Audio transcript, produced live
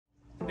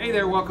Hey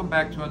there, welcome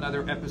back to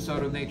another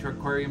episode of Nature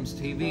Aquariums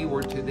TV,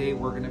 where today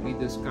we're going to be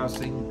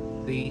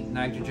discussing the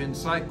nitrogen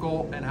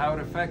cycle and how it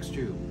affects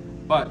you.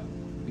 But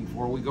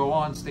before we go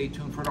on, stay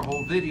tuned for the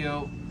whole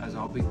video, as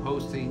I'll be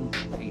posting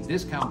a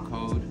discount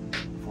code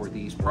for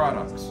these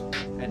products.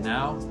 And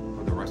now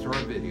for the rest of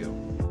our video.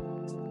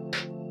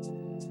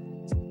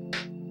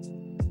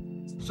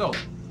 So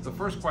the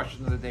first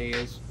question of the day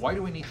is, why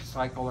do we need to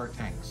cycle our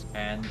tanks?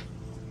 And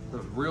the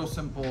real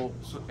simple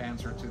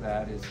answer to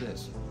that is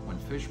this: when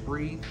fish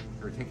breathe,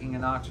 they're taking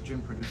in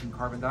oxygen, producing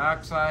carbon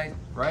dioxide,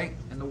 right,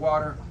 in the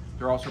water.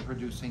 They're also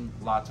producing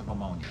lots of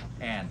ammonia.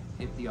 And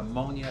if the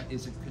ammonia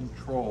isn't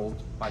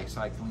controlled by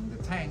cycling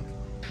the tank,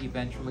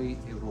 eventually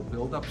it will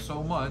build up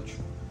so much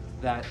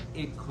that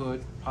it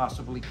could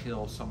possibly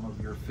kill some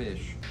of your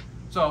fish.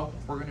 So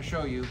we're going to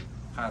show you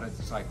how to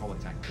cycle a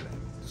tank today.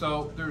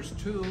 So there's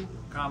two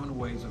common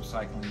ways of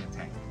cycling a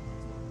tank.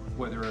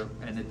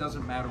 And it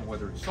doesn't matter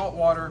whether it's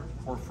saltwater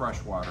or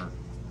freshwater,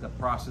 the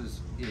process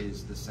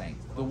is the same.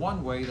 The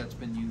one way that's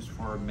been used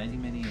for many,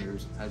 many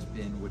years has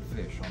been with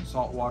fish. On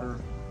saltwater,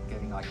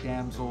 getting like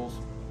damsels;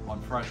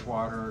 on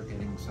freshwater,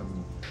 getting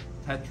some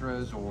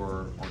tetras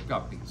or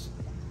guppies,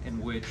 in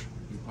which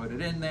you put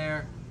it in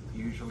there,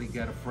 you usually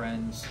get a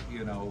friend's,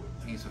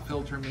 piece of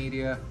filter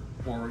media,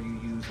 or you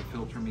use a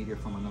filter media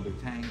from another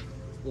tank,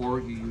 or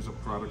you use a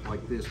product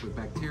like this with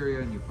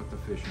bacteria and you put the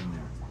fish in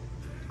there.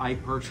 I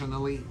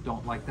personally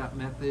don't like that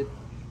method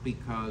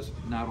because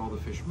not all the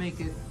fish make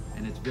it,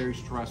 and it's very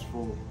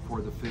stressful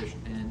for the fish,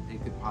 and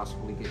it could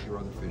possibly get your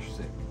other fish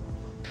sick.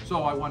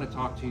 So I want to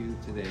talk to you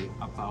today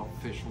about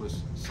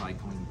fishless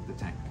cycling the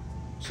tank.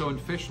 So in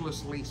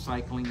fishlessly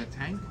cycling a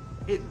tank,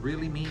 it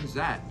really means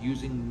that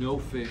using no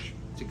fish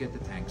to get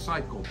the tank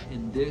cycled.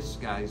 And this,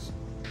 guys,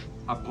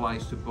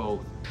 applies to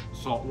both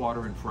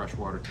saltwater and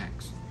freshwater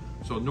tanks.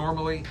 So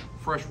normally,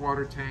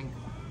 freshwater tank,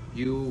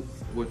 you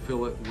would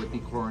fill it with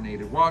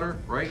dechlorinated water,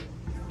 right?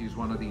 Use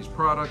one of these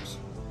products.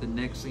 The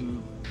next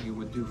thing you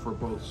would do for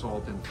both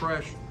salt and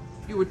fresh,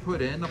 you would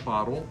put in a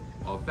bottle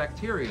of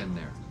bacteria in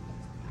there.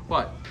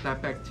 But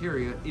that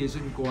bacteria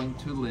isn't going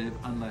to live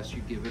unless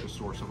you give it a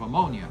source of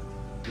ammonia,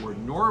 where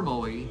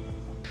normally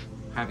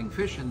having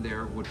fish in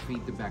there would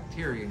feed the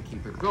bacteria and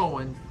keep it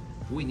going.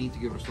 We need to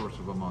give it a source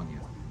of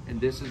ammonia.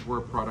 And this is where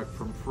a product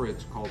from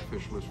Fritz called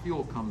Fishless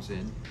Fuel comes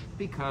in,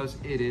 because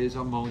it is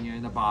ammonia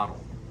in a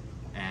bottle.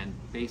 And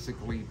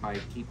basically, by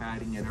keep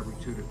adding it every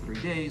 2 to 3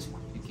 days,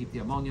 you keep the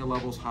ammonia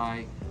levels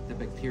high, the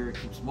bacteria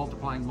keeps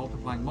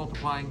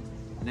multiplying.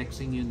 Next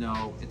thing you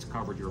know, it's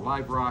covered your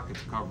live rock,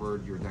 it's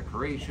covered your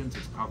decorations,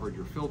 it's covered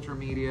your filter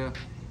media,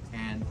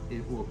 and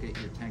it will get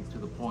your tank to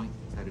the point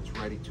that it's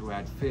ready to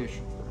add fish,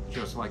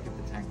 just like if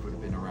the tank would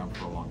have been around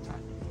for a long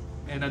time.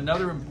 And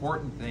another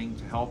important thing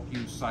to help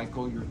you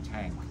cycle your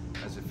tank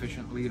as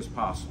efficiently as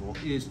possible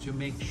is to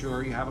make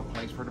sure you have a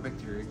place for the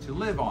bacteria to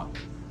live on.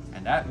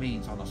 And that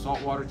means on a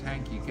saltwater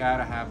tank, you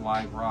gotta have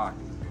live rock.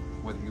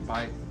 Whether you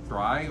buy it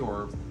dry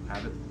or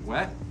have it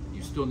wet,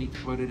 you still need to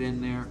put it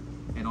in there.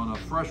 And on a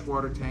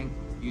freshwater tank,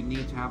 you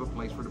need to have a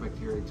place for the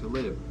bacteria to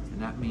live.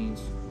 And that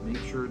means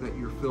make sure that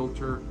your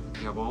filter,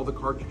 you have all the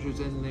cartridges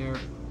in there,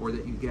 or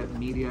that you get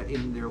media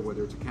in there,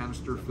 whether it's a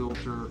canister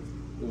filter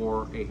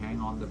or a hang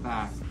on the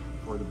back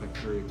for the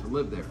bacteria to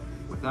live there.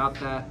 Without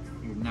that,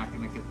 you're not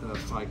gonna get the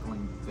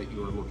cycling that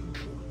you are looking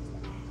for.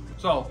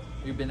 So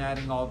you've been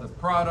adding all the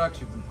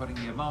products, you've been putting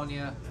the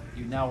ammonia,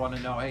 you now want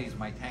to know, hey, is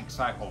my tank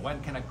cycled?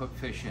 When can I put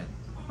fish in,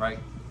 right?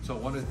 So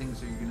one of the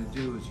things that you're going to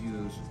do is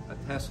use a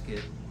test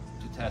kit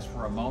to test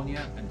for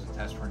ammonia and to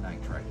test for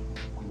nitrite.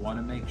 You want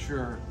to make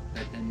sure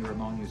that then your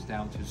ammonia is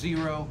down to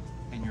 0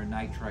 and your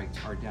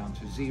nitrites are down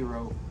to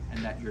 0,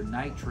 and that your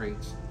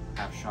nitrates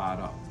have shot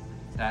up.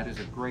 That is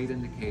a great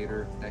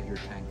indicator that your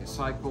tank is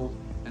cycled.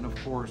 And of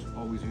course,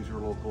 always use your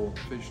local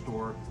fish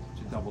store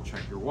to double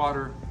check your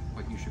water,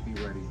 but you should be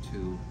ready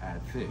to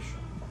add fish.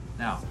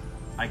 Now,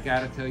 I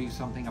gotta tell you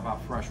something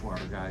about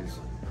freshwater, guys.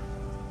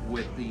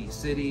 With the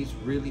cities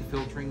really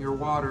filtering your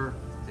water,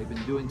 they've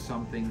been doing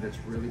something that's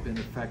really been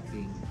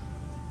affecting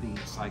the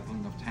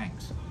cycling of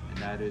tanks. And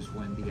that is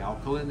when the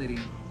alkalinity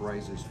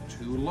rises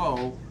too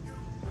low,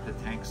 the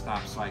tank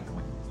stops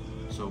cycling.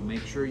 So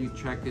make sure you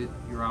check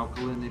your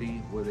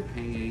alkalinity with a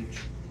KH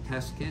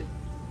test kit.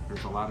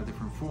 There's a lot of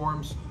different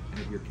forms, and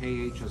if your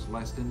KH is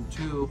less than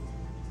 2,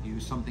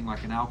 use something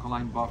like an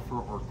alkaline buffer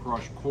or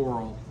crushed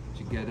coral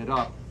to get it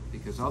up,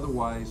 because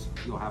otherwise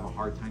you'll have a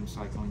hard time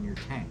cycling your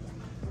tank.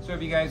 So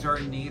if you guys are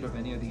in need of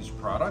any of these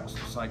products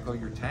to cycle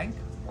your tank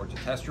or to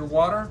test your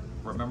water,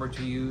 remember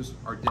to use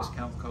our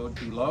discount code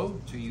below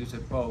to use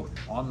it both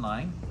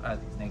online at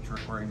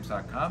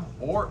natureaquariums.com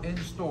or in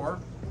store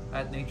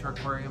at Nature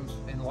Aquariums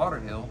in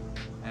Lauderhill,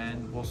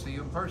 and we'll see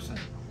you in person.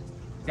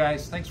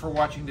 Guys, thanks for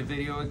watching the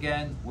video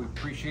again. We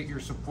appreciate your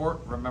support.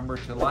 Remember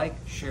to like,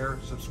 share,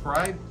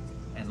 subscribe,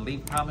 and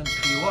leave comments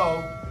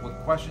below with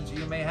questions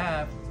you may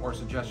have or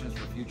suggestions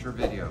for future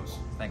videos.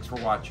 Thanks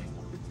for watching.